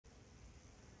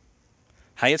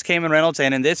Hi, it's Kamon Reynolds,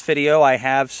 and in this video I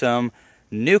have some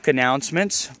nuke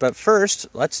announcements. But first,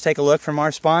 let's take a look from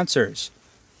our sponsors.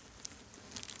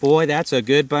 Boy, that's a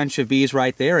good bunch of bees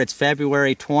right there. It's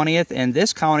February 20th, and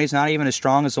this colony is not even as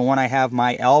strong as the one I have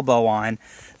my elbow on.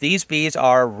 These bees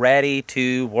are ready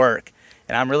to work.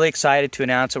 And I'm really excited to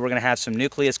announce that we're going to have some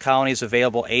nucleus colonies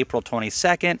available April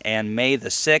 22nd and May the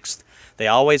 6th. They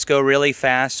always go really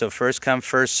fast, so first come,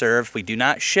 first serve. We do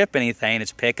not ship anything.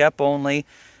 It's pickup only.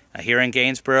 Here in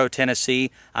Gainesboro,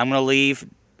 Tennessee, I'm going to leave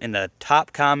in the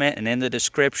top comment and in the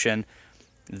description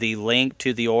the link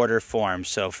to the order form.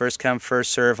 So first come,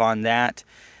 first serve on that.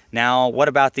 Now, what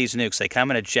about these nukes? They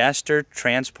come in a Jester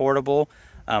transportable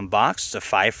box. It's a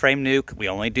 5-frame nuke. We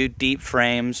only do deep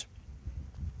frames.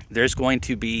 There's going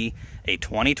to be a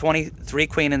 2023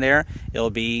 queen in there. It'll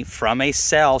be from a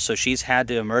cell, so she's had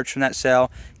to emerge from that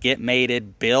cell, get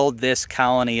mated, build this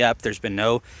colony up. There's been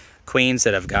no queens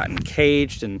that have gotten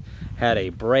caged and had a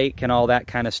break and all that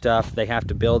kind of stuff. They have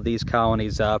to build these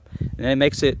colonies up, and it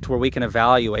makes it to where we can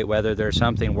evaluate whether there's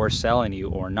something worth selling you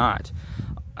or not.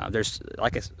 There's,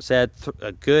 like I said,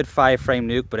 a good 5-frame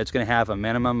nuke, but it's going to have a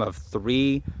minimum of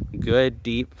 3 good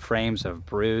deep frames of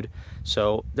brood.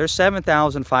 So there's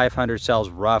 7,500 cells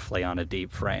roughly on a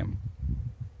deep frame.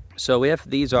 So if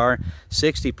these are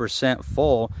 60%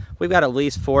 full, we've got at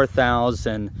least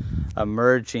 4,000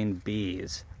 emerging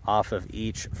bees off of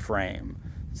each frame.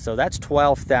 So that's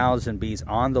 12,000 bees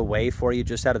on the way for you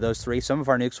just out of those 3. Some of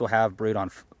our nukes will have brood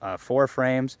on 4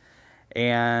 frames,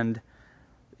 and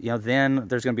then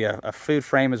there's going to be a food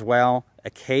frame as well.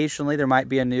 Occasionally there might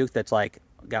be a nuke that's like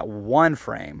got 1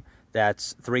 frame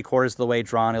that's 3/4 of the way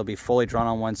drawn. It'll be fully drawn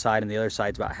on one side, and the other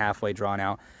side's about halfway drawn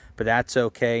out. But that's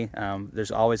okay.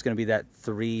 There's always going to be that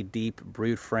 3 deep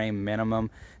brood frame minimum.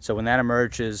 So when that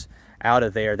emerges out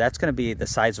of there, that's going to be the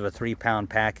size of a 3-pound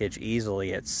package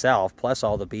easily itself, plus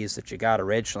all the bees that you got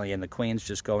originally, and the queens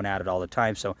just going at it all the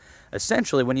time. So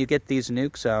essentially, when you get these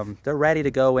nukes, they're ready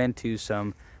to go into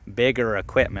some bigger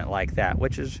equipment like that,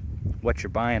 which is what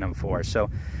you're buying them for. So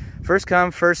first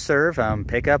come, first serve,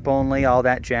 pick up only, all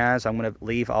that jazz. I'm going to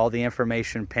leave all the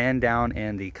information pinned down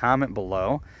in the comment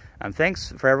below.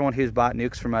 Thanks for everyone who's bought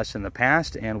nukes from us in the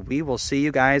past, and we will see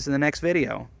you guys in the next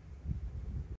video.